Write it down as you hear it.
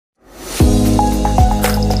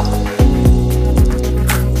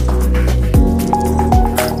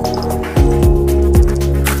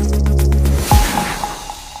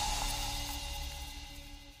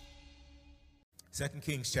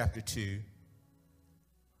Kings chapter 2,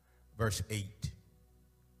 verse 8.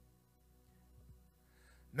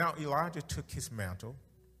 Now Elijah took his mantle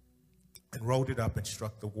and rolled it up and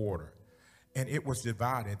struck the water, and it was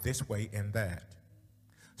divided this way and that,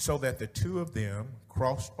 so that the two of them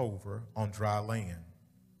crossed over on dry land.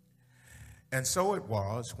 And so it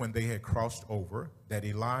was, when they had crossed over, that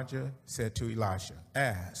Elijah said to Elisha,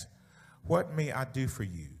 "Ask, what may I do for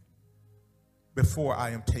you before I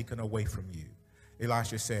am taken away from you?"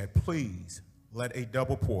 Elisha said, "Please let a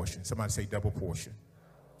double portion," somebody say double portion,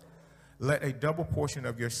 "let a double portion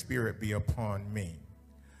of your spirit be upon me."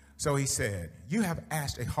 So he said, "You have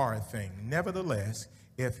asked a hard thing. Nevertheless,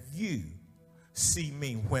 if you see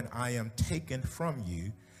me when I am taken from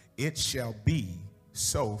you, it shall be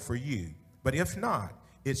so for you. But if not,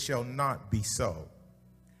 it shall not be so."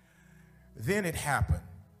 Then it happened,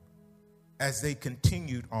 as they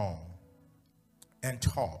continued on and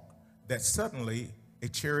talked, that suddenly a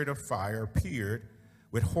chariot of fire appeared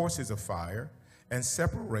with horses of fire and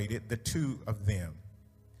separated the two of them.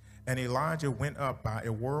 And Elijah went up by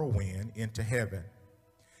a whirlwind into heaven.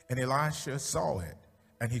 And Elisha saw it,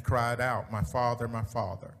 and he cried out, my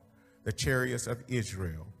father, the chariots of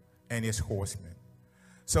Israel and his horsemen."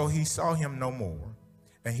 So he saw him no more,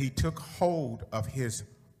 and he took hold of his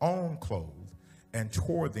own clothes and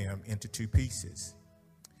tore them into two pieces.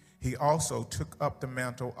 He also took up the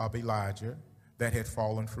mantle of Elijah that had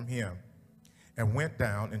fallen from him, and went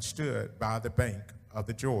down and stood by the bank of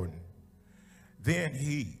the Jordan. Then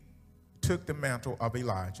he took the mantle of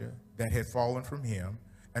Elijah that had fallen from him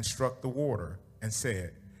and struck the water and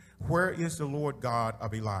said, "Where is the Lord God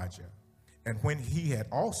of Elijah?" And when he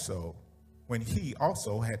also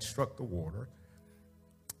had struck the water,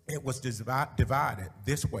 it was divided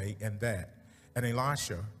this way and that, and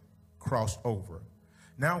Elisha crossed over.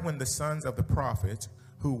 Now when the sons of the prophets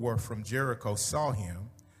who were from Jericho saw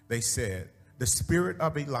him, they said, "The spirit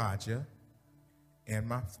of Elijah," and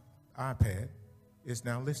my iPad is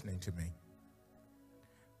now listening to me.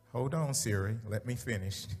 Hold on, Siri, let me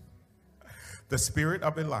finish. "The spirit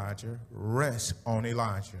of Elijah rests on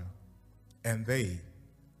Elijah." And they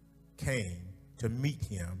came to meet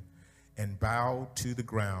him and bowed to the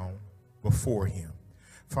ground before him.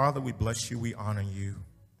 Father, we bless you, we honor you.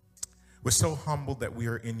 We're so humbled that we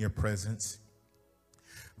are in your presence.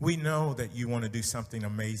 We know that you want to do something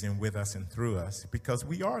amazing with us and through us, because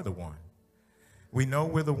we are the one. We know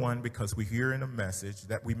we're the one because we hear in a message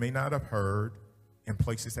that we may not have heard in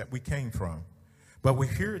places that we came from. But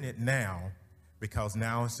we're hearing it now because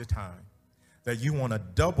now is the time that you want to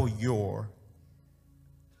double your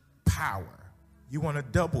power. You want to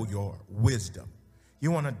double your wisdom.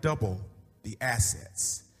 You want to double the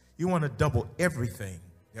assets. You want to double everything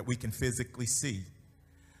that we can physically see.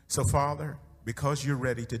 So, Father, because you're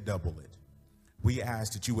ready to double it, we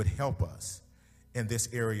ask that you would help us in this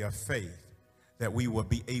area of faith, that we will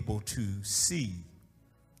be able to see,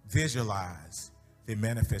 visualize the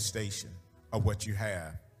manifestation of what you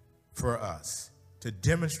have for us, to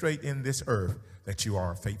demonstrate in this earth that you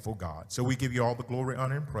are a faithful God. So we give you all the glory,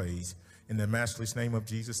 honor, and praise. In the matchless name of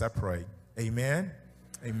Jesus, I pray. Amen,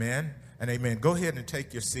 amen, and amen. Go ahead and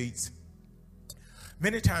take your seats.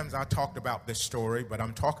 Many times I talked about this story, but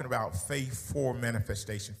I'm talking about faith for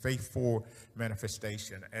manifestation, faith for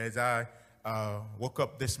manifestation. As I woke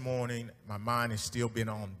up this morning, my mind has still been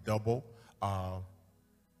on double,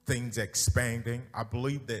 things expanding. I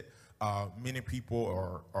believe that many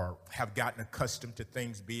people have gotten accustomed to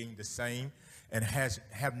things being the same and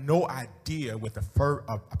have no idea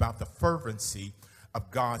about the fervency of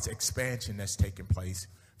God's expansion that's taking place.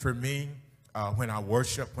 For me, when I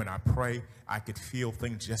worship, when I pray, I could feel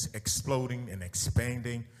things just exploding and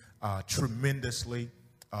expanding tremendously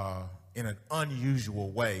in an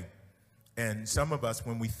unusual way. And some of us,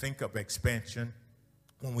 when we think of expansion,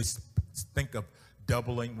 when we think of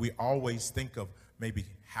doubling, we always think of maybe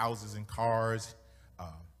houses and cars,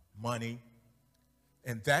 money,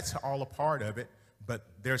 and that's all a part of it. But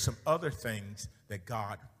there's some other things that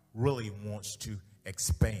God really wants to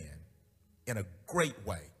expand in a great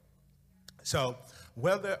way. So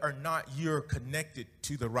whether or not you're connected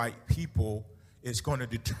to the right people is going to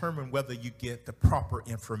determine whether you get the proper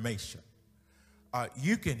information.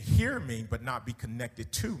 You can hear me but not be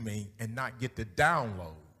connected to me and not get the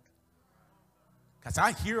download. Because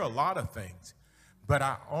I hear a lot of things, but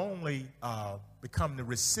I only become the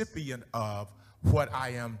recipient of what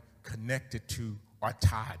I am connected to or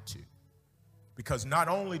tied to. Because not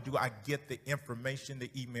only do I get the information, the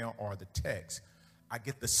email, or the text, I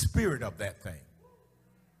get the spirit of that thing.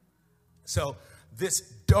 So this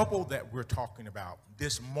double that we're talking about,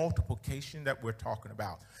 this multiplication that we're talking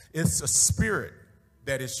about, it's a spirit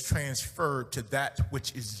that is transferred to that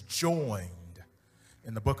which is joined.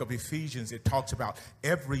 In the book of Ephesians, it talks about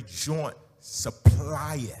every joint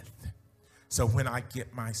supplieth. So when I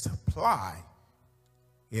get my supply,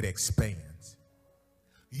 it expands.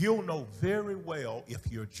 You'll know very well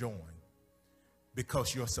if you're joined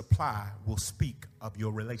because your supply will speak of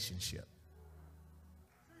your relationship.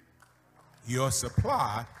 Your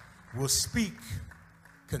supply will speak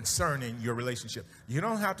concerning your relationship. You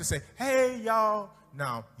don't have to say, hey, y'all.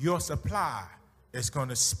 Now, your supply is going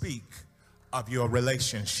to speak of your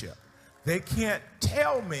relationship. They can't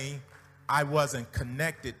tell me I wasn't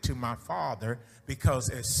connected to my Father because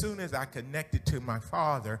as soon as I connected to my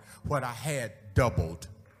Father, what I had doubled.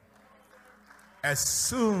 As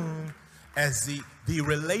soon as the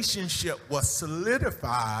relationship was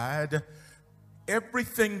solidified,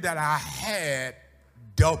 everything that I had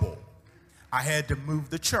doubled. I had to move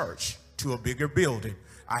the church to a bigger building.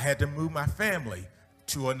 I had to move my family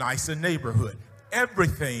to a nicer neighborhood.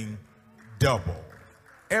 Everything double.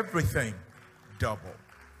 Everything double.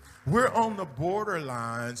 We're on the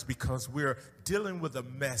borderlines because we're dealing with a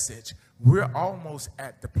message. We're almost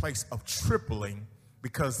at the place of tripling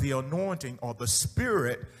because the anointing or the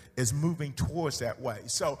Spirit is moving towards that way.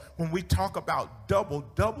 So when we talk about double,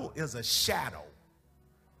 double is a shadow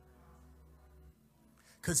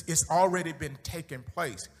because it's already been taking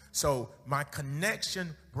place. So my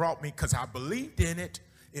connection brought me, because I believed in it,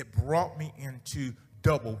 it brought me into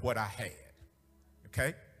double what I had.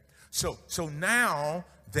 Okay? So now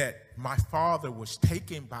that my father was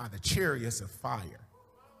taken by the chariots of fire,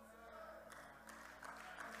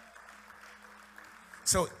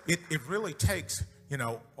 so it really takes,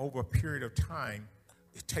 over a period of time,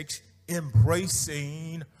 it takes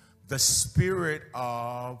embracing the spirit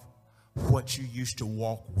of what you used to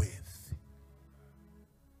walk with.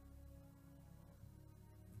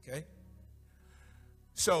 Okay?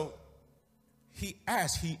 So he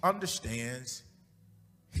understands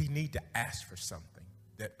he need to ask for something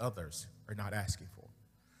that others are not asking for.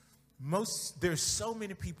 There's so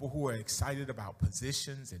many people who are excited about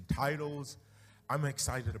positions and titles. I'm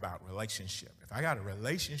excited about relationship. If I got a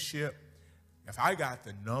relationship, if I got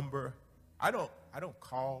the number, I don't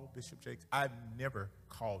call Bishop Jakes. I've never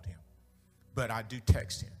called him, but I do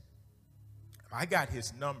text him. If I got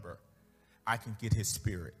his number, I can get his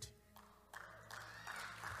spirit.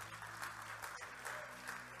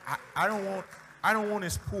 I don't want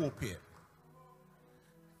his pulpit.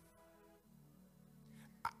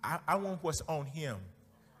 I want what's on him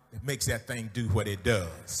that makes that thing do what it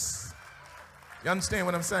does. You understand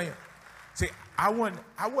what I'm saying? See, I wasn't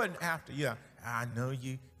after, I know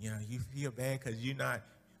you feel bad because you're not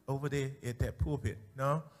over there at that pulpit.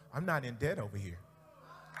 No, I'm not in debt over here.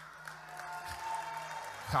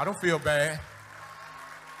 I don't feel bad.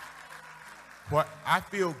 What I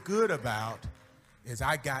feel good about is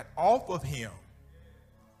I got off of him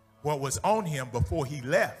what was on him before he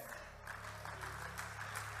left.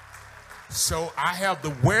 So I have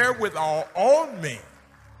the wherewithal on me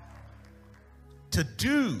to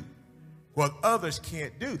do what others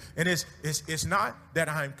can't do. And it's not that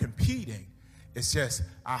I'm competing. It's just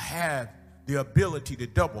I have the ability to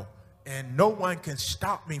double. And no one can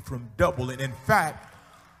stop me from doubling. In fact,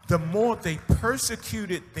 the more they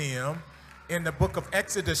persecuted them in the book of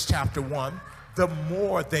Exodus chapter 1, the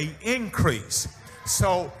more they increase.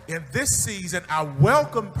 So in this season, I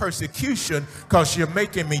welcome persecution because you're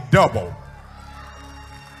making me double.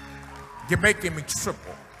 You're making me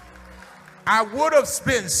triple. I would have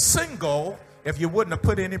been single if you wouldn't have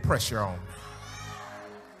put any pressure on me.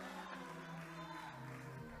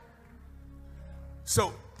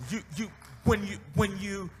 So when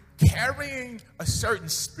you carrying a certain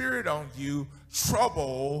spirit on you,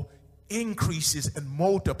 trouble increases and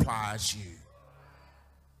multiplies you.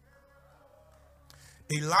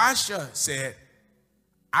 Elisha said,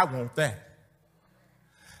 I want that.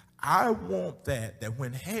 I want that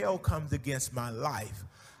when hell comes against my life,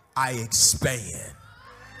 I expand.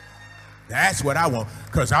 That's what I want,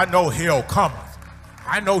 because I know hell cometh.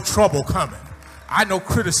 I know trouble coming. I know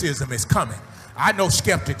criticism is coming. I know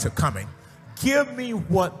skeptics are coming. Give me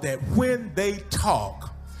what that when they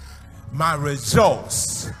talk, my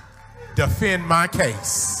results defend my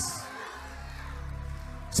case.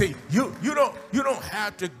 See, you don't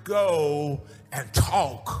have to go and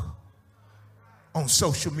talk on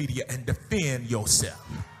social media and defend yourself.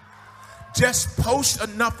 Just post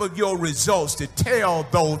enough of your results to tell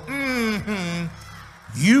those,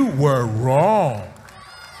 you were wrong.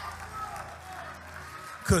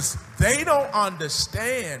 Because they don't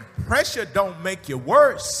understand. Pressure don't make you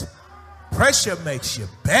worse. Pressure makes you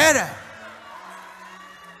better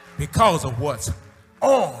because of what's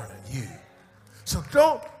honor you. So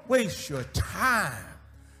don't waste your time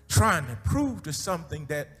trying to prove to something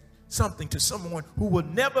to someone who will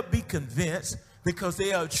never be convinced, because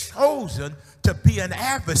they are chosen to be an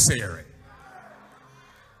adversary.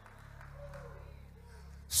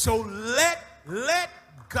 So let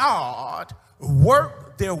God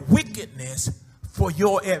work their wickedness for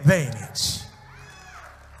your advantage.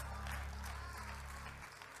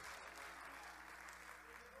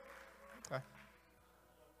 Okay.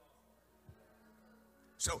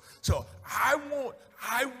 So I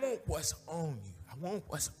want what's on you. I want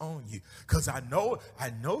what's on you, because I know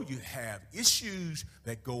you have issues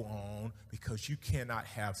that go on, because you cannot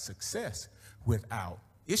have success without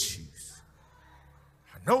issues.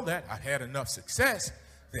 I know that. I've had enough success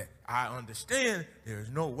that I understand there's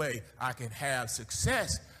no way I can have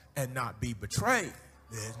success and not be betrayed.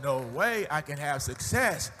 There's no way I can have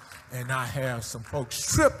success and not have some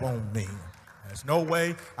folks trip on me. There's no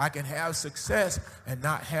way I can have success and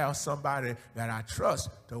not have somebody that I trust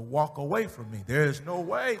to walk away from me. There's no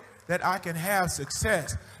way that I can have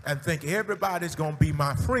success and think everybody's going to be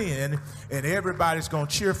my friend and everybody's going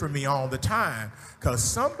to cheer for me all the time, because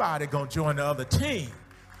somebody going to join the other team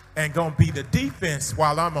and going to be the defense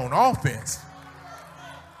while I'm on offense.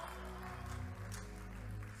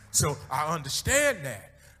 So I understand that.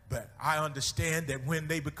 But I understand that when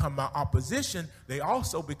they become my opposition, they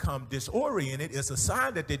also become disoriented. It's a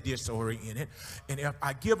sign that they're disoriented. And if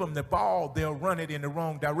I give them the ball, they'll run it in the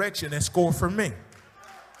wrong direction and score for me.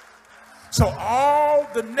 So all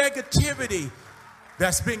the negativity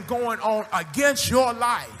that's been going on against your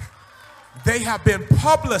life, they have been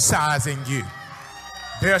publicizing you.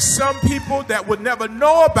 There are some people that would never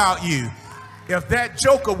know about you if that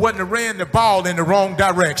joker wouldn't have ran the ball in the wrong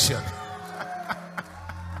direction.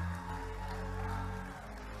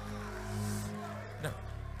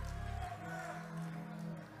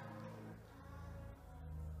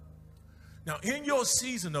 Now, in your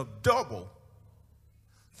season of double,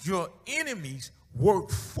 your enemies work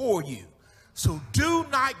for you. So do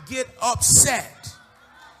not get upset.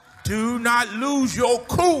 Do not lose your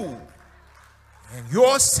cool. In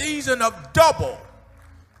your season of double,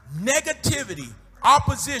 negativity,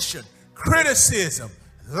 opposition, criticism,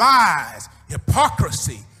 lies,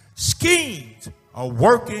 hypocrisy, schemes are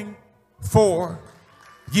working for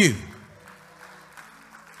you.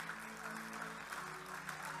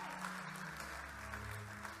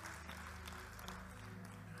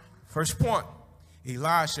 First point,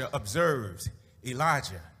 Elisha observes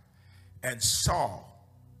Elijah and saw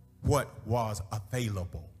what was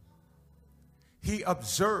available. He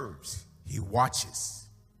observes, he watches.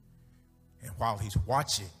 And while he's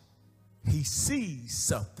watching, he sees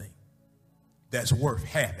something that's worth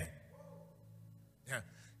having. Now,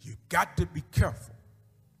 you got to be careful,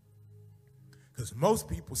 because most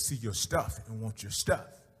people see your stuff and want your stuff.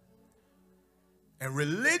 And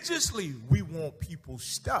religiously, we want people's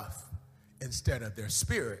stuff instead of their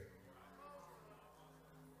spirit.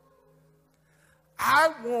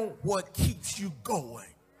 I want what keeps you going.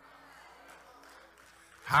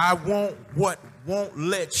 I want what won't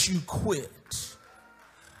let you quit.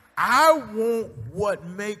 I want what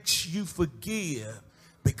makes you forgive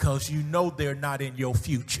because you know they're not in your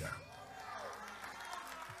future.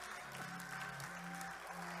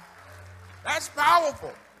 That's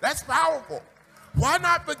powerful. That's powerful. Why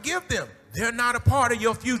not forgive them? They're not a part of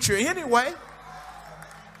your future anyway.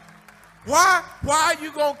 Why are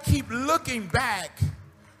you going to keep looking back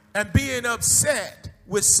and being upset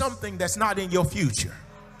with something that's not in your future?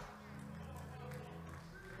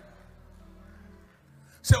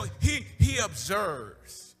 So he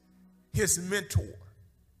observes his mentor.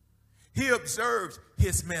 He observes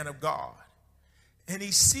his man of God. And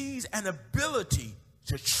he sees an ability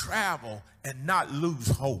to travel and not lose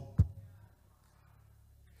hope.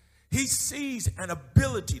 He sees an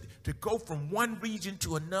ability to go from one region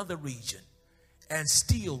to another region and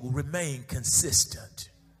still remain consistent.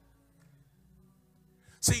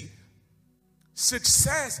 See,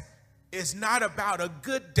 success is not about a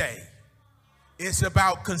good day. It's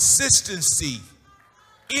about consistency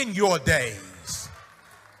in your days.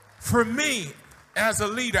 For me, as a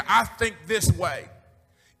leader, I think this way.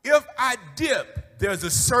 If I dip, there's a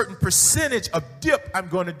certain percentage of dip I'm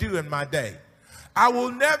going to do in my day. I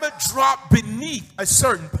will never drop beneath a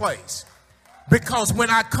certain place, because when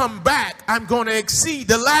I come back, I'm going to exceed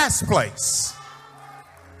the last place.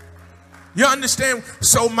 You understand?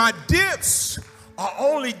 So my dips are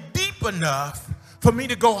only deep enough for me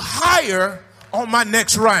to go higher on my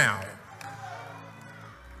next round.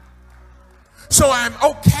 So I'm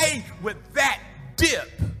okay with that dip,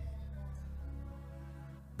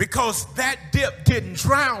 Because that dip didn't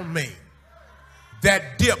drown me.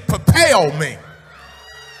 That dip propelled me.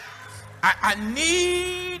 I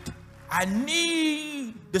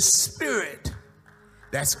need the spirit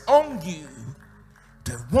that's on you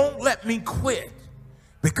that won't let me quit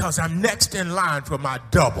because I'm next in line for my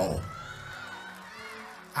double.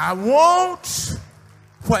 I want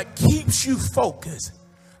what keeps you focused.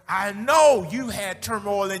 I know you had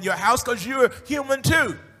turmoil in your house because you're human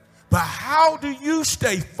too. But how do you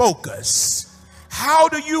stay focused? How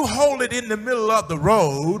do you hold it in the middle of the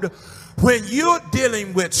road when you're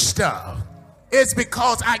dealing with stuff? It's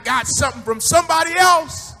because I got something from somebody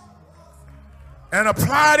else and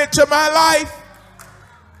applied it to my life.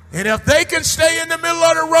 And if they can stay in the middle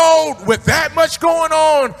of the road with that much going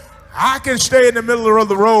on, I can stay in the middle of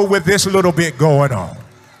the road with this little bit going on.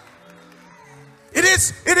 It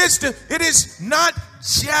is not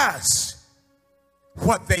just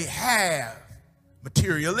what they have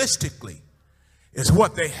materialistically. It's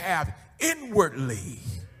what they have inwardly.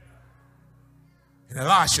 And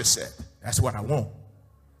Elisha said, that's what I want.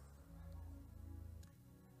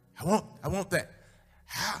 I want that.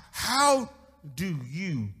 How do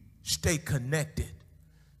you stay connected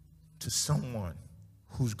to someone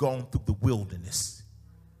who's gone through the wilderness?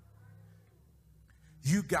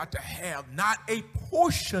 You got to have not a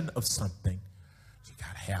portion of something. You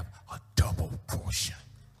got to have a double portion.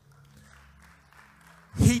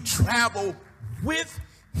 He traveled with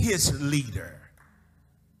his leader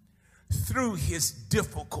through his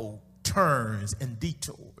difficult turns and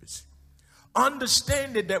detours,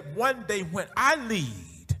 understanding that one day when I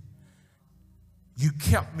lead, you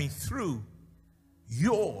kept me through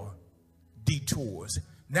your detours.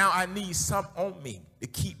 Now I need some on me to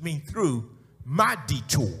keep me through my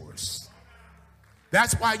detours.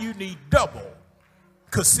 That's why you need double.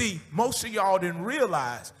 Because see, most of y'all didn't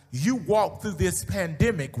realize you walked through this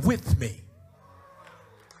pandemic with me.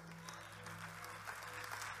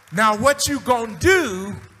 Now what you gonna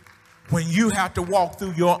do when you have to walk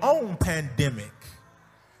through your own pandemic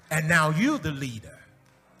and now you're the leader?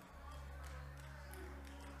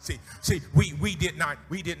 See, we did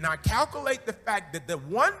not calculate the fact that the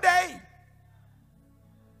one day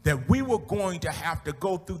that we were going to have to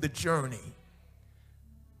go through the journey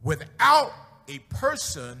without a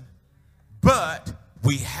person, but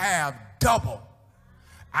we have double.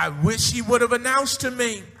 I wish he would have announced to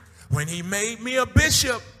me when he made me a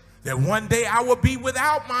bishop that one day I would be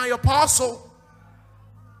without my apostle.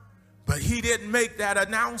 But he didn't make that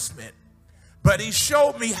announcement. But he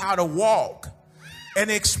showed me how to walk and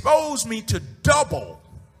exposed me to double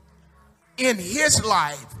in his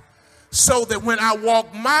life, so that when I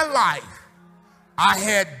walked my life, I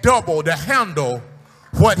had double to handle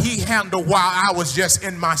what he handled while I was just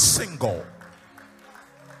in my single.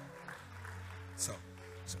 So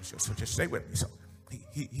just stay with me. So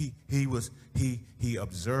he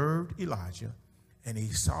observed Elijah and he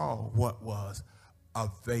saw what was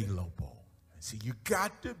available. See, you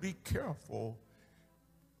got to be careful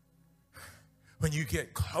when you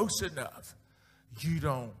get close enough. You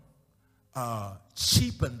don't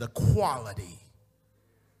cheapen the quality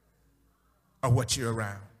of what you're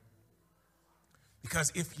around.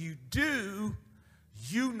 Because if you do,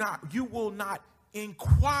 you will not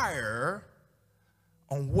inquire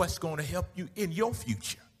on what's going to help you in your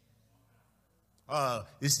future.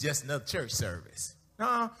 It's just another church service.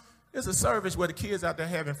 No, it's a service where the kids out there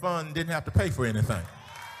having fun and didn't have to pay for anything.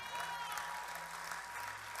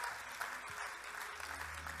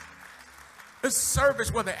 It's a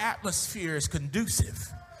service where the atmosphere is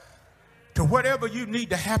conducive to whatever you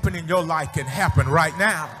need to happen in your life can happen right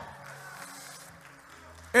now.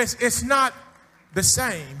 It's not the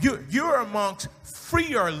same. You're amongst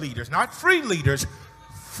freer leaders, not free leaders,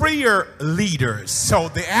 freer leaders. So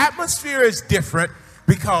the atmosphere is different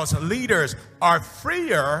because leaders are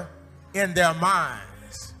freer in their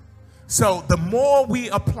minds. So the more we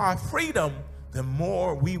apply freedom, the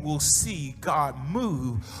more we will see God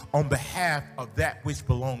move on behalf of that which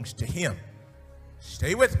belongs to him.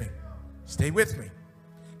 Stay with me. Stay with me.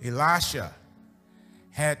 Elisha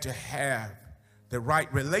had to have the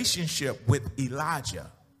right relationship with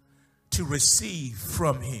Elijah to receive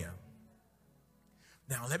from him.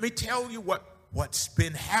 Now, let me tell you what's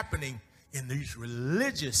been happening in these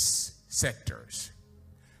religious sectors.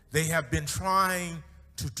 They have been trying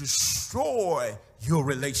to destroy your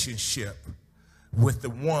relationship with the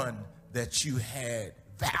one that you had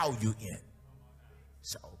value in.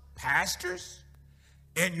 So, pastors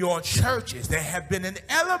in your churches, there have been an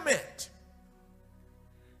element,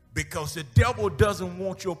 because the devil doesn't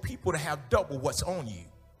want your people to have double what's on you.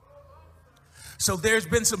 So there's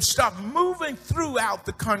been some stuff moving throughout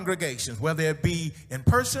the congregations, whether it be in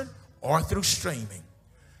person or through streaming,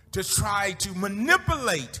 to try to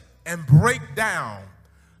manipulate and break down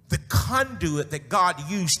the conduit that God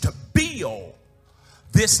used to build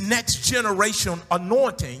this next generation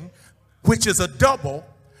anointing, which is a double.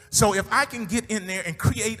 So if I can get in there and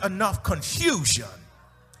create enough confusion,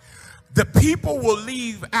 the people will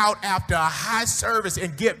leave out after a high service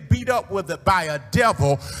and get beat up with it by a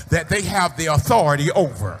devil that they have the authority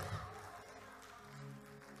over.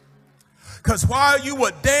 Because while you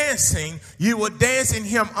were dancing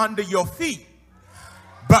him under your feet.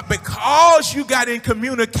 But because you got in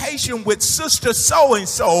communication with sister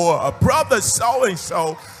so-and-so or brother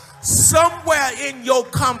so-and-so, somewhere in your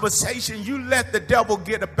conversation, you let the devil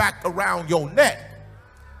get a back around your neck.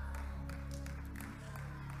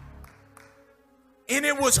 And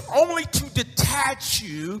it was only to detach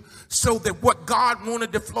you so that what God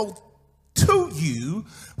wanted to flow to you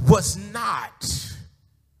was not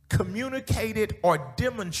communicated or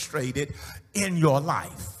demonstrated in your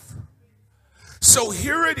life. So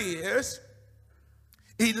here it is.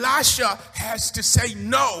 Elisha has to say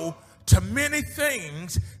no to many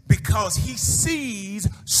things because he sees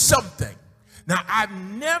something. Now, I've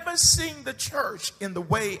never seen the church in the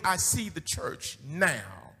way I see the church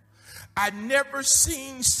now. I've never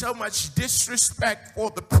seen so much disrespect for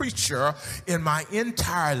the preacher in my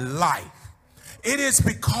entire life. It is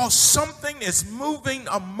because something is moving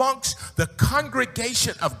amongst the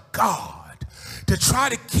congregation of God to try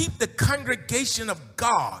to keep the congregation of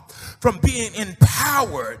God from being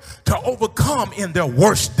empowered to overcome in their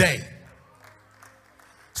worst day.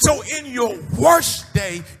 So in your worst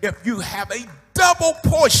day, if you have a double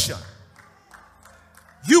portion,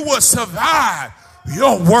 you will survive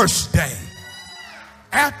your worst day.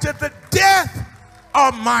 After the death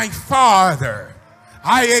of my father,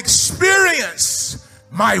 I experienced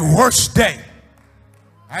my worst day.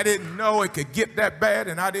 I didn't know it could get that bad,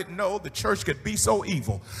 and I didn't know the church could be so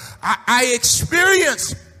evil. I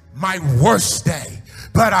experienced my worst day,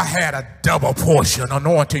 but I had a double portion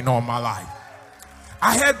anointing on my life.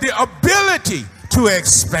 I had the ability to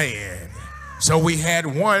expand. So we had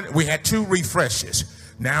two refreshes.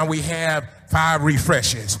 Now we have 5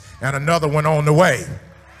 refreshes and another one on the way.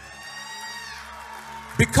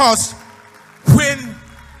 Because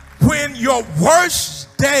when your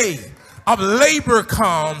worst day of labor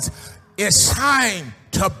comes, it's time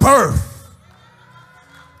to birth.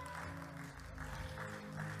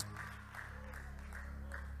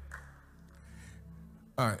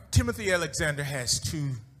 All right, Timothy Alexander has 2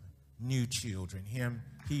 new children. He and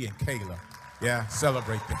Kayla. Yeah,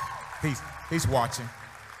 celebrate them. He's watching.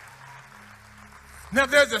 Now,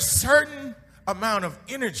 there's a certain amount of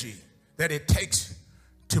energy that it takes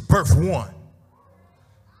to birth one.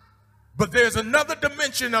 But there's another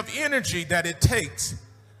dimension of energy that it takes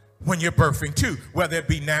when you're birthing 2, whether it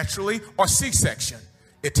be naturally or C-section.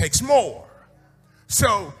 It takes more.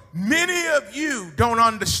 So many of you don't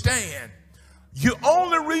understand. The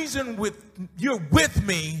only reason you're with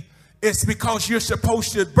me is because you're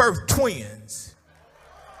supposed to birth twins.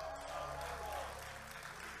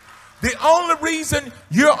 The only reason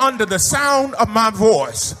you're under the sound of my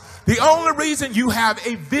voice, the only reason you have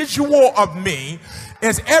a visual of me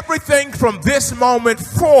is everything from this moment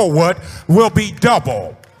forward will be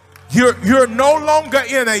double. You're no longer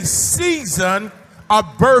in a season of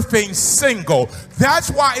birthing single. That's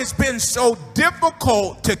why it's been so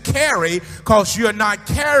difficult to carry, because you're not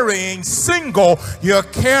carrying single, you're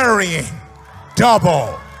carrying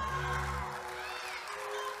double.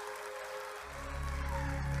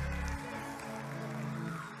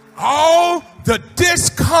 All the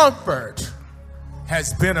discomfort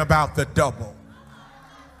has been about the double.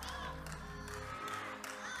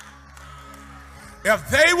 If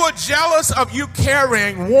they were jealous of you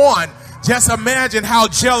carrying 1, just imagine how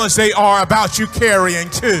jealous they are about you carrying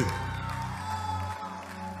 2.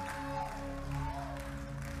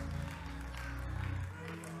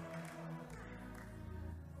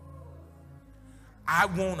 I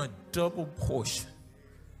want a double portion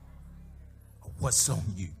of what's on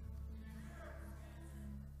you.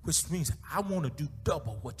 Which means I want to do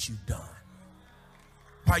double what you've done.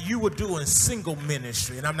 While you were doing single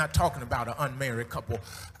ministry, and I'm not talking about an unmarried couple,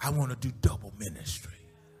 I want to do double ministry.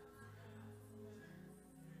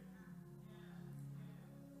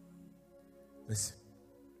 Listen.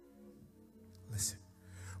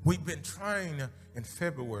 We've been trying in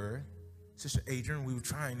February, Sister Adrian, we were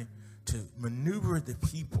trying to maneuver the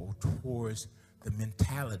people towards the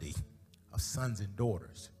mentality of sons and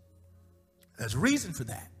daughters. There's a reason for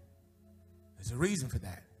that.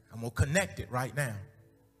 I'm going to connect it right now.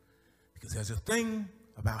 Because there's a thing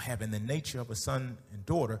about having the nature of a son and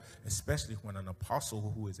daughter, especially when an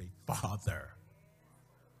apostle who is a father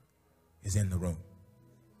is in the room.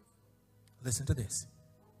 Listen to this.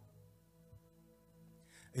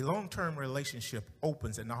 A long-term relationship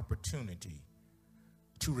opens an opportunity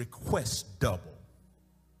to request double.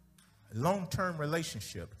 A long-term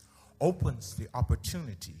relationship opens the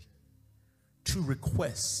opportunity to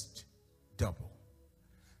request double.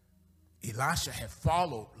 Elisha had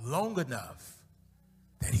followed long enough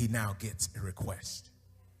that he now gets a request.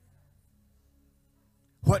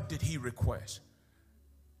 What did he request?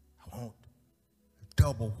 I want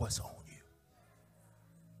double what's on you.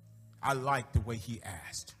 I like the way he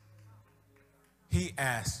asked. He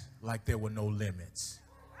asked like there were no limits.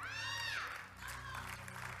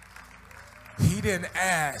 He didn't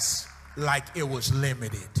ask like it was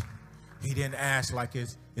limited. He didn't ask like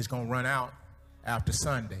it's going to run out after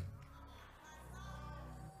Sunday.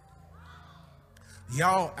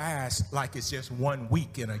 Y'all ask like it's just 1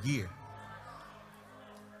 week in a year.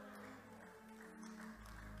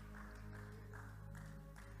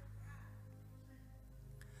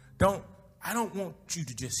 I don't want you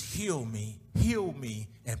to just heal me,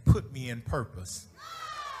 and put me in purpose.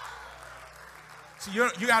 So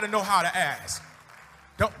you got to know how to ask.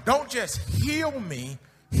 Don't just heal me,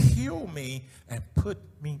 and put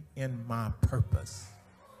me in my purpose.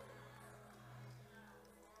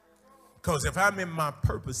 Because if I'm in my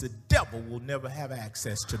purpose, the devil will never have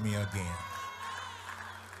access to me again.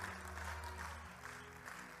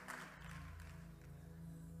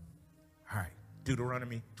 All right,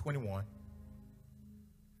 Deuteronomy 21.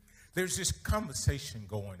 There's this conversation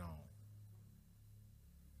going on.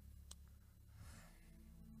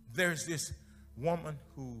 There's this woman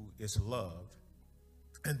who is loved,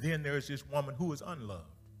 and then there's this woman who is unloved.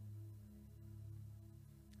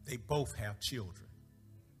 They both have children.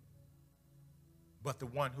 But the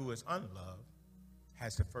one who is unloved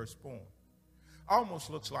has the firstborn.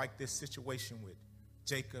 Almost looks like this situation with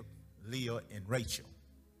Jacob, Leah, and Rachel.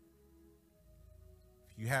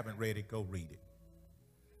 If you haven't read it, go read it.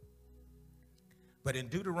 But in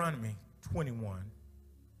Deuteronomy 21,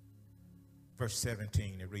 verse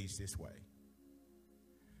 17, it reads this way.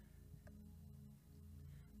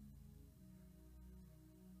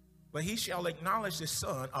 But he shall acknowledge the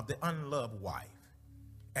son of the unloved wife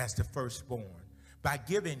as the firstborn, by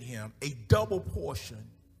giving him a double portion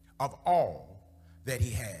of all that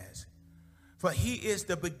he has. For he is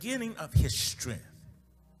the beginning of his strength.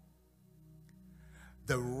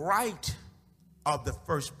 The right of the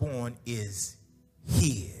firstborn is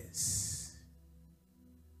his.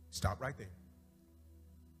 Stop right there.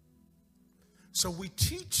 So we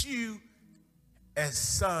teach you as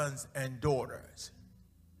sons and daughters,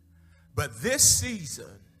 but this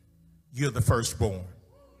season, you're the firstborn.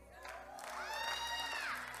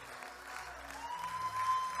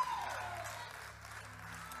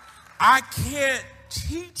 I can't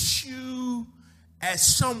teach you as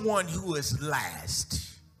someone who is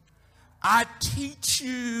last. I teach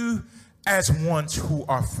you as ones who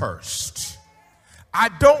are first. I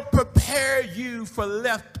don't prepare you for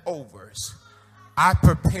leftovers. I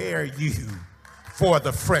prepare you for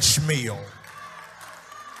the fresh meal.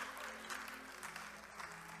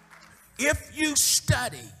 If you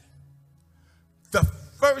study, the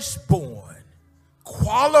firstborn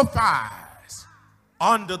qualifies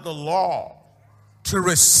under the law to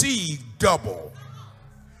receive double,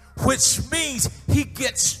 which means he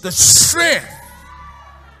gets the strength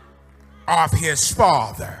of his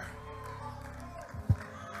father.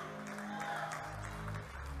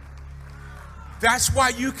 That's why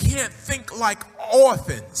you can't think like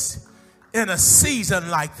orphans in a season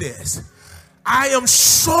like this. I am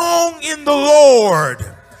strong in the Lord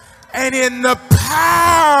and in the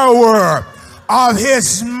power of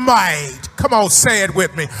his might. Come on, say it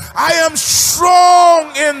with me. I am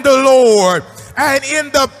strong in the Lord and in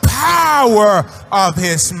the power of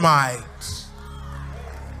his might.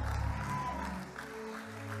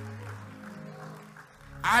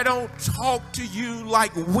 I don't talk to you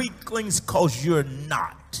like weaklings because you're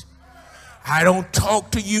not. I don't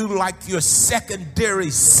talk to you like you're secondary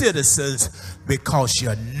citizens because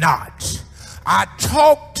you're not. I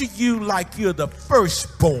talk to you like you're the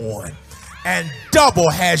firstborn, and double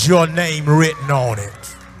has your name written on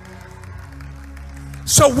it.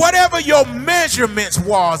 So whatever your measurements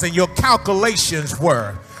was and your calculations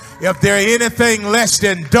were, if there anything less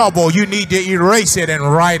than double, you need to erase it and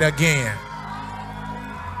write again.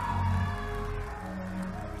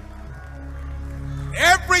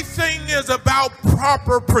 Everything is about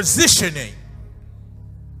proper positioning.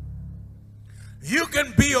 You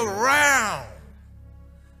can be around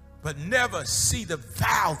but never see the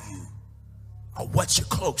value of what you're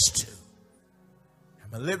close to.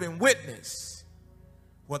 I'm a living witness.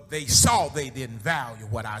 What they saw, they didn't value.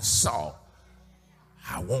 What I saw,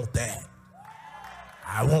 I want that.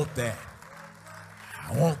 I want that.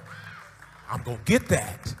 I'm going to get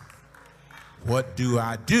that. What do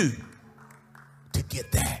I do to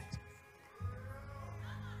get that?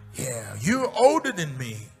 Yeah, you're older than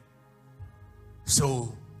me,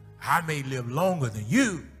 so I may live longer than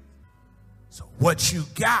you. So what you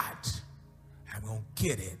got, I'm going to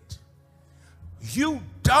get it. You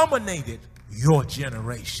dominated your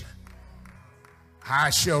generation. I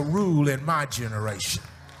shall rule in my generation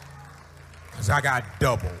because I got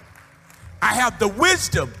double. I have the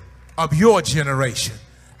wisdom of your generation.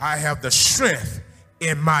 I have the strength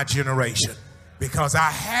in my generation because I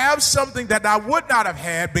have something that I would not have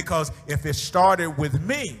had, because if it started with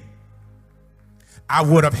me, I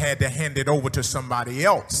would have had to hand it over to somebody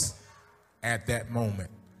else at that moment.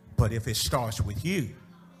 But if it starts with you,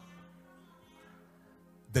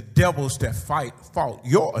 the devils that fought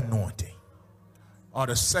your anointing are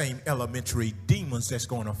the same elementary demons that's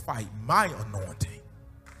going to fight my anointing.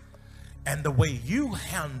 And the way you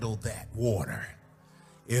handle that water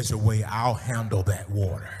is the way I'll handle that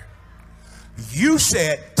water. You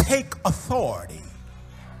said, take authority.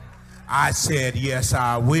 I said, yes,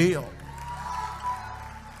 I will.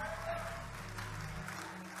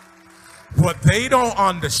 What they don't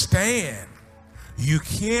understand, you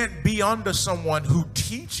can't be under someone who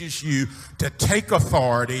teaches you to take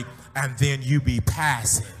authority and then you be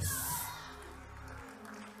passive.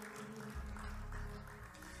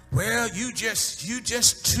 Well, you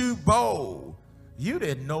just too bold. You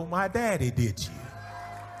didn't know my daddy, did you?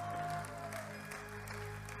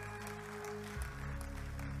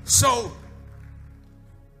 So,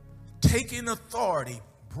 taking authority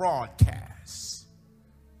broadcasts.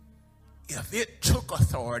 If it took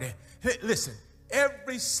authority, listen,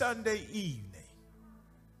 every Sunday evening,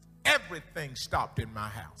 everything stopped in my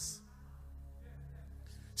house.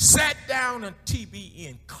 Sat down on TV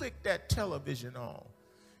and clicked that television on.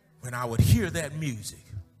 When I would hear that music,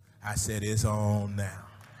 I said, it's on now.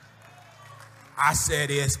 I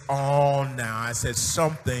said, it's on now. I said,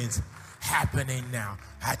 something's happening now.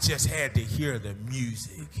 I just had to hear the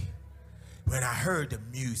music. When I heard the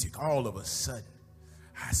music, all of a sudden,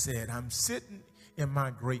 I said, I'm sitting in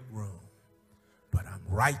my great room, but I'm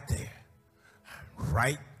right there. I'm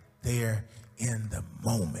right there in the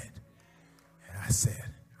moment. And I said,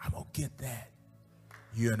 I'm going to get that.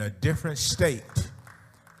 You're in a different state.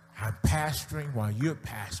 I'm pastoring while you're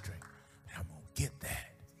pastoring, and I'm going to get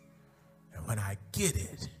that. And when I get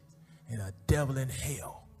it, and a devil in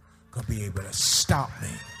hell going to be able to stop me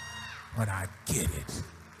when I get it.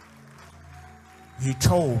 You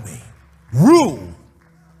told me, rule,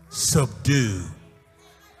 subdue,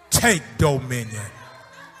 take dominion.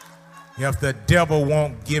 If the devil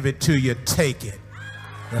won't give it to you, take it.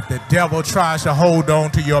 If the devil tries to hold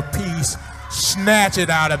on to your peace, snatch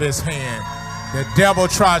it out of his hand. The devil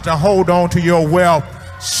tries to hold on to your wealth,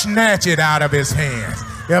 snatch it out of his hands.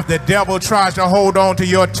 If the devil tries to hold on to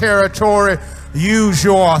your territory, use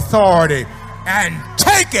your authority and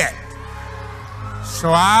take it.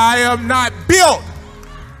 So I am not built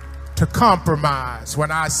to compromise.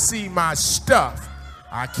 When I see my stuff,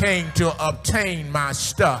 I came to obtain my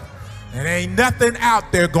stuff. And ain't nothing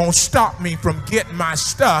out there gonna stop me from getting my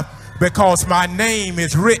stuff, because my name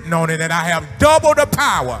is written on it and I have double the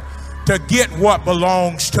power to get what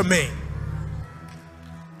belongs to me.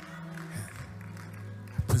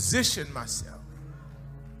 I position myself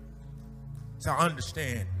so I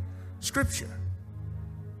understand Scripture.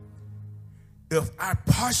 If I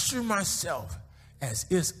posture myself as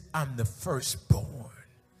if I'm the firstborn,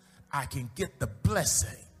 I can get the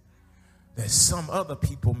blessing that some other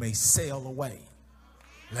people may sail away.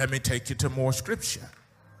 Let me take you to more Scripture.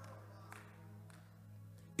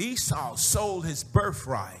 Esau sold his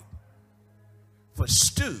birthright for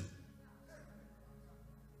stew.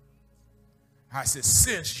 I said,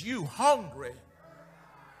 since you hungry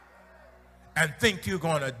and think you're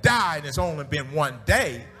going to die and it's only been one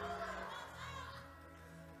day,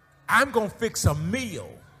 I'm going to fix a meal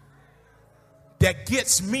that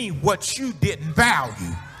gets me what you didn't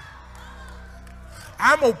value.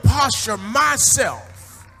 I'm going to posture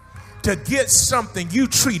myself to get something you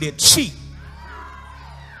treated cheap.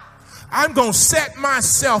 I'm going to set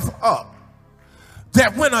myself up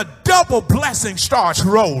that when a double blessing starts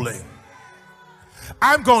rolling,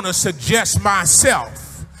 I'm going to suggest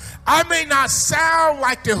myself. I may not sound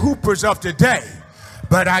like the hoopers of today,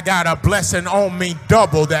 but I got a blessing on me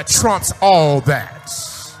double that trumps all that.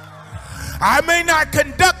 I may not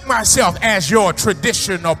conduct myself as your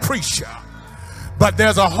traditional preacher, but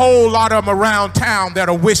there's a whole lot of them around town that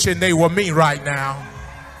are wishing they were me right now.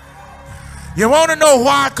 You want to know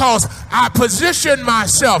why? Because I positioned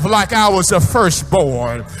myself like I was the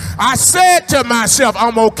firstborn. I said to myself,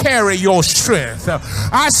 I'm going to carry your strength.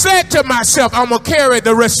 I said to myself, I'm going to carry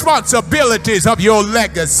the responsibilities of your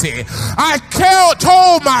legacy. I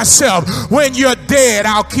told myself, when you're dead,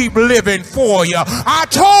 I'll keep living for you. I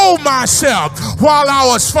told myself while I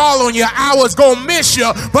was following you, I was going to miss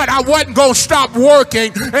you, but I wasn't going to stop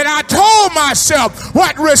working. And I told myself,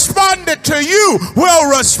 what responded to you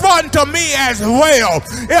will respond to me as well.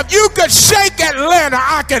 If you could shake Atlanta,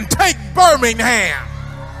 I can take Birmingham.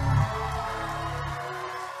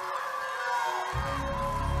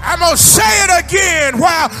 I'm going to say it again.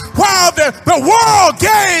 While the world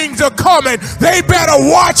gangs are coming, they better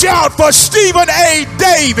watch out for Stephen A.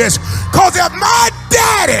 Davis. Because if my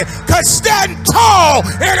daddy could stand tall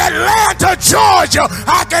in Atlanta, Georgia,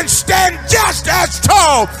 I can stand just as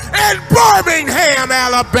tall in Birmingham,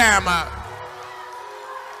 Alabama.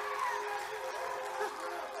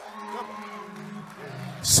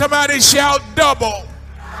 Somebody shout double.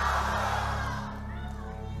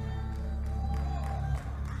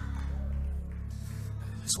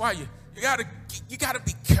 That's why you gotta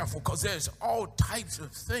be careful, because there's all types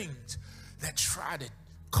of things that try to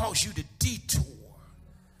cause you to detour,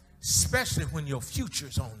 especially when your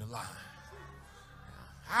future's on the line.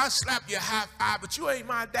 I'll slap you a high five, but you ain't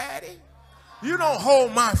my daddy. You don't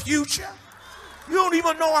hold my future. You don't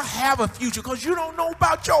even know I have a future, because you don't know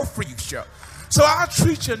about your future. So I'll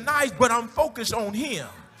treat you nice, but I'm focused on him.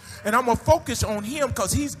 And I'm going to focus on him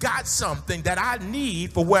because he's got something that I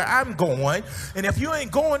need for where I'm going. And if you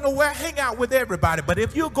ain't going nowhere, hang out with everybody. But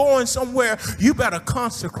if you're going somewhere, you better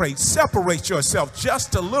consecrate, separate yourself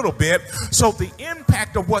just a little bit, so the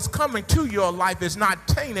impact of what's coming to your life is not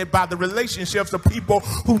tainted by the relationships of people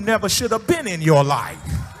who never should have been in your life.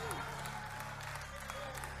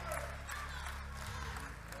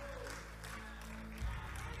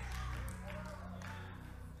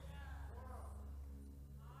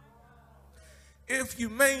 If you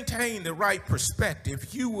maintain the right perspective,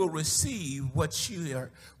 you will receive what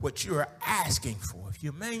you're asking for. If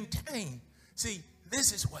you maintain, see,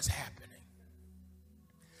 this is what's happening.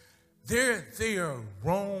 There are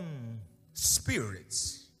wrong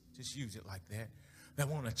spirits, just use it like that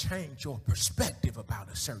want to change your perspective about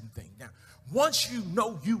a certain thing. Now, once you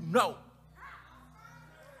know, you know.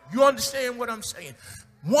 You understand what I'm saying?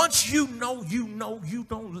 Once you know, you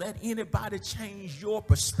don't let anybody change your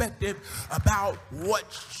perspective about what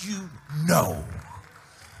you know.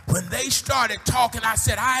 When they started talking, I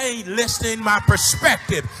said, I ain't listening. My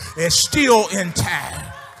perspective is still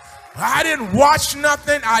intact. I didn't watch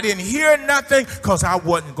nothing. I didn't hear nothing, because I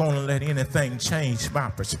wasn't going to let anything change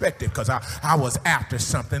my perspective, because I was after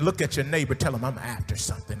something. Look at your neighbor. Tell him, I'm after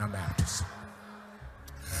something. I'm after something.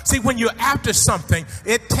 See, when you're after something,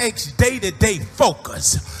 it takes day-to-day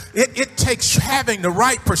focus. It takes having the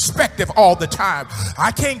right perspective all the time.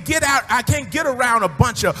 I can't get around a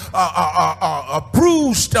bunch of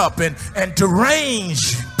bruised up and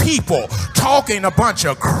deranged people talking a bunch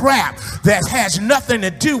of crap that has nothing to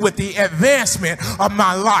do with the advancement of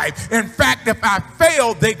my life. In fact, if I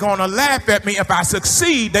fail, they're going to laugh at me. If I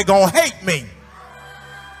succeed, they're going to hate me.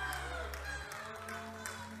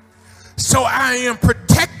 So I am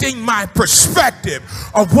protecting my perspective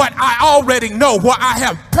of what I already know, what I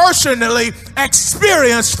have personally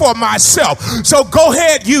experienced for myself. So go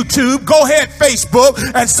ahead, YouTube, go ahead, Facebook,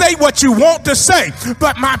 and say what you want to say.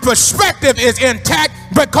 But my perspective is intact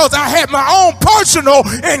because I had my own personal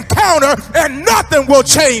encounter, and nothing will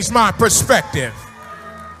change my perspective.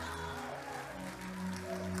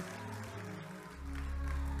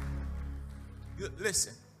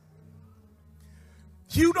 Listen.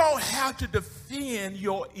 You don't have to defend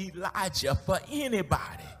your Elijah for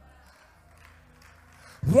anybody.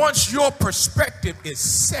 Once your perspective is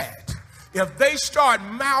set, if they start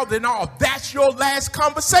mouthing off, that's your last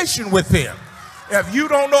conversation with them. If you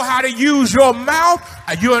don't know how to use your mouth,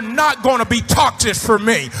 you're not going to be toxic for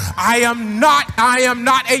me. I am not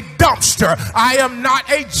a dumpster. I am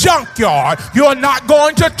not a junkyard. You're not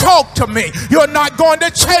going to talk to me. You're not going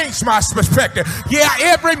to change my perspective. Yeah,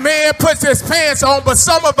 every man puts his pants on, but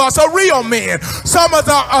some of us are real men. Some of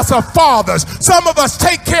us are fathers. Some of us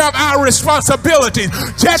take care of our responsibilities.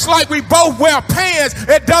 Just like we both wear pants,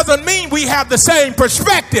 it doesn't mean we have the same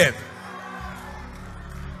perspective.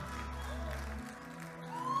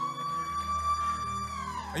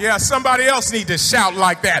 Yeah, somebody else need to shout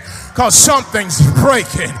like that, because something's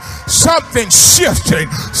breaking, something's shifting,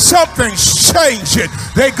 something's changing.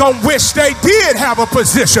 They gonna wish they did have a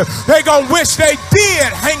position. They gonna wish they did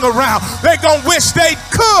hang around. They gonna wish they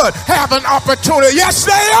could have an opportunity. Yes,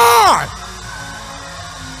 they are.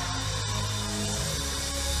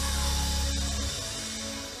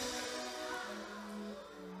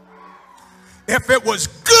 If it was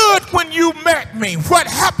good when you met me, what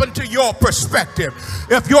happened to your perspective?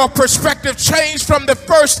 If your perspective changed from the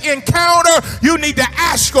first encounter, you need to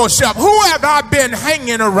ask yourself, who have I been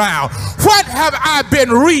hanging around? What have I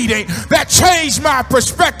been reading that changed my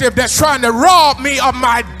perspective, that's trying to rob me of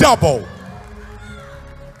my double?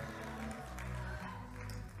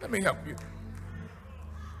 Let me help you.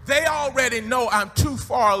 They already know I'm too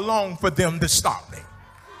far along for them to stop me.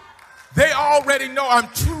 They already know I'm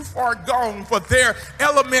too far gone for their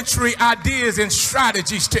elementary ideas and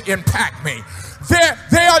strategies to impact me.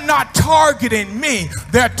 They are not targeting me.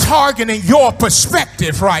 They're targeting your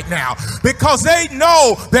perspective right now, because they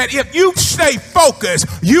know that if you stay focused,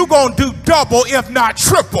 you're going to do double, if not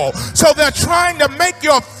triple. So they're trying to make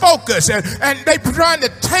your focus, and they're trying to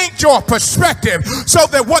taint your perspective so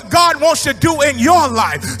that what God wants to do in your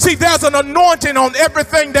life. See, there's an anointing on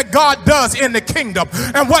everything that God does in the kingdom.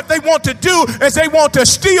 And what they want to do is they want to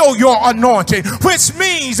steal your anointing, which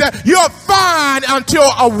means that you're fine until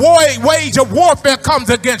a wage of warfare comes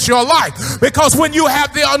against your life. Because when you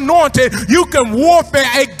have the anointing, you can warfare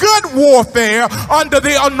a good warfare under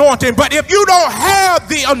the anointing. But if you don't have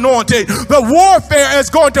the anointing, the warfare is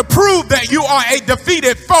going to prove that you are a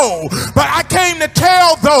defeated foe. But I came to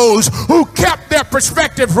tell those who kept their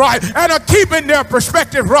perspective right and are keeping their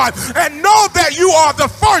perspective right, and know that you are the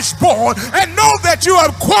firstborn, and know that you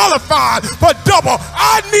are qualified for double.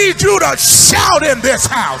 I need you to shout in this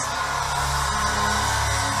house.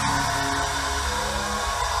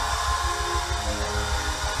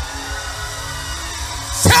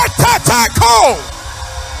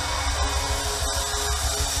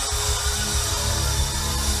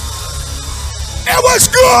 It was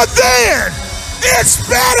good then. It's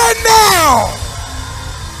better now.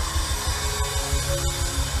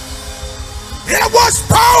 It was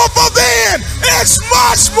powerful then. It's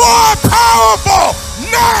much more powerful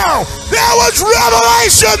now. There was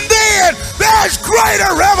revelation then. There's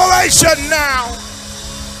greater revelation now.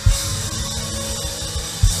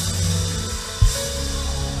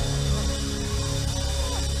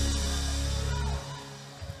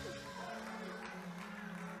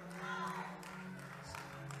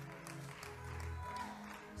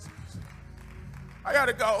 I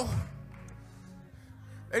gotta go.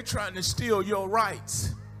 They're trying to steal your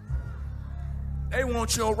rights. They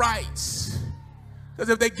want your rights. Because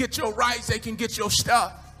if they get your rights, they can get your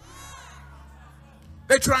stuff.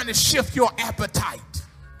 They're trying to shift your appetite.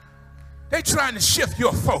 They're trying to shift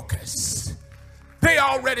your focus. They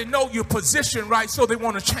already know your position right, so they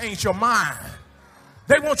want to change your mind.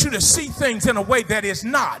 They want you to see things in a way that is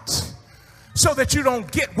not, so that you don't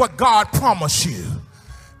get what God promised you.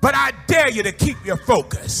 But I dare you to keep your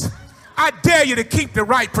focus. I dare you to keep the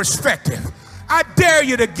right perspective. I dare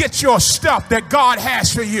you to get your stuff that God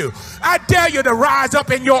has for you. I dare you to rise up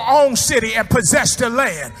in your own city and possess the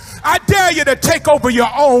land. I dare you to take over your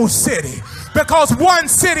own city. Because one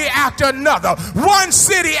city after another, one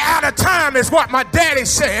city at a time is what my daddy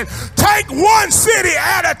said. Take one city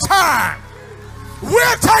at a time.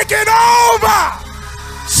 We're taking over.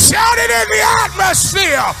 Shout it in the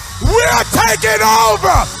atmosphere. We're taking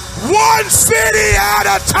over one city at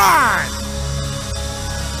a time.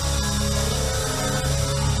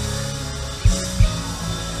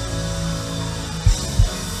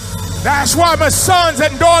 That's why my sons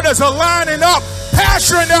and daughters are lining up,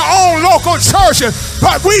 pastoring their own local churches.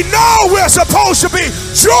 But we know we're supposed to be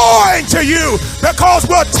joined to you, because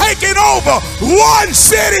we're taking over one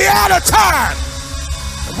city at a time.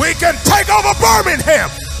 We can take over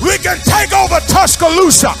Birmingham. We can take over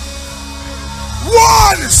Tuscaloosa.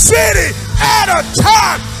 One city at a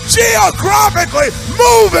time, geographically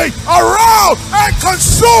moving around and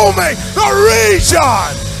consuming the region.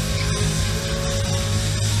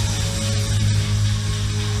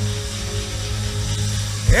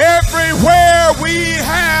 Everywhere we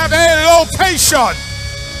have a location,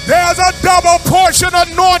 there's a double portion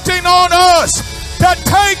anointing on us to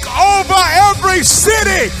take over every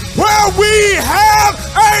city where we have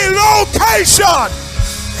a location.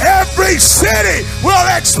 Every city will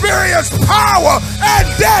experience power and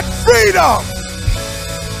debt freedom.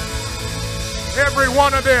 Every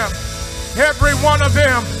one of them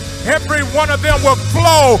Every one of them will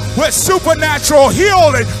flow with supernatural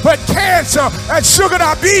healing, with cancer and sugar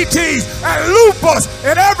diabetes and lupus,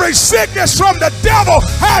 and every sickness from the devil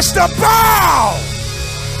has to bow.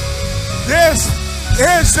 This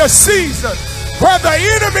is the season where the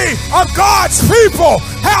enemy of God's people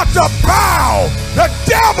have to bow. The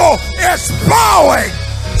devil is bowing.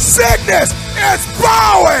 Sickness is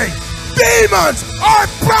bowing. Demons are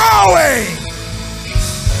bowing.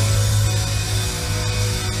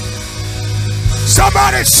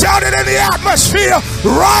 Somebody shout it in the atmosphere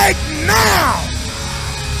right now.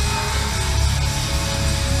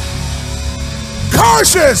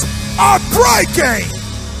 Curses are breaking.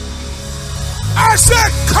 I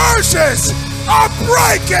said curses are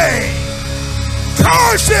breaking.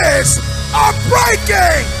 Curses are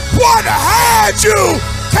breaking. What had you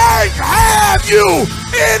can't have you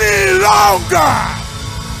any longer.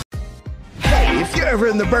 Hey, if you're ever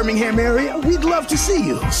in the Birmingham area, we'd love to see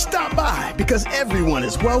you. Stop by, because everyone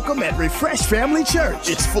is welcome at Refresh Family Church.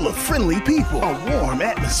 It's full of friendly people, a warm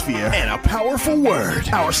atmosphere, and a powerful word.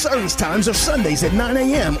 Our service times are Sundays at 9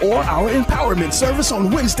 a.m. or our empowerment service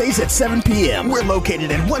on Wednesdays at 7 p.m. We're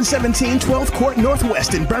located at 117 12th Court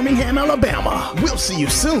Northwest in Birmingham, Alabama. We'll see you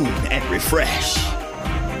soon at Refresh.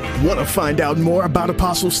 Want to find out more about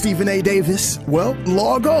Apostle Stephen A. Davis? Well,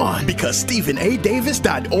 log on, because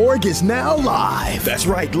StephenADavis.org is now live. That's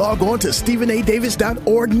right, log on to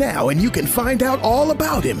StephenADavis.org now and you can find out all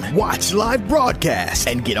about him, watch live broadcasts,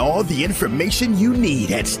 and get all the information you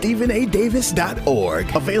need at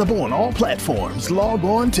StephenADavis.org. Available on all platforms. Log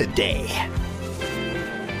on today.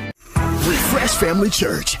 Refresh Family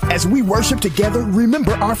Church. As we worship together,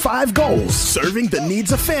 remember our 5 goals: serving the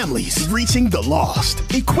needs of families, reaching the lost,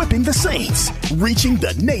 equipping the saints, reaching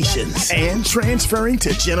the nations, and transferring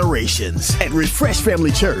to generations. At Refresh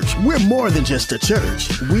Family Church, we're more than just a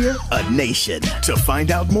church. We're a nation. To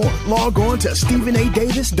find out more, log on to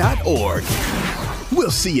StephenADavis.org.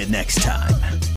 We'll see you next time.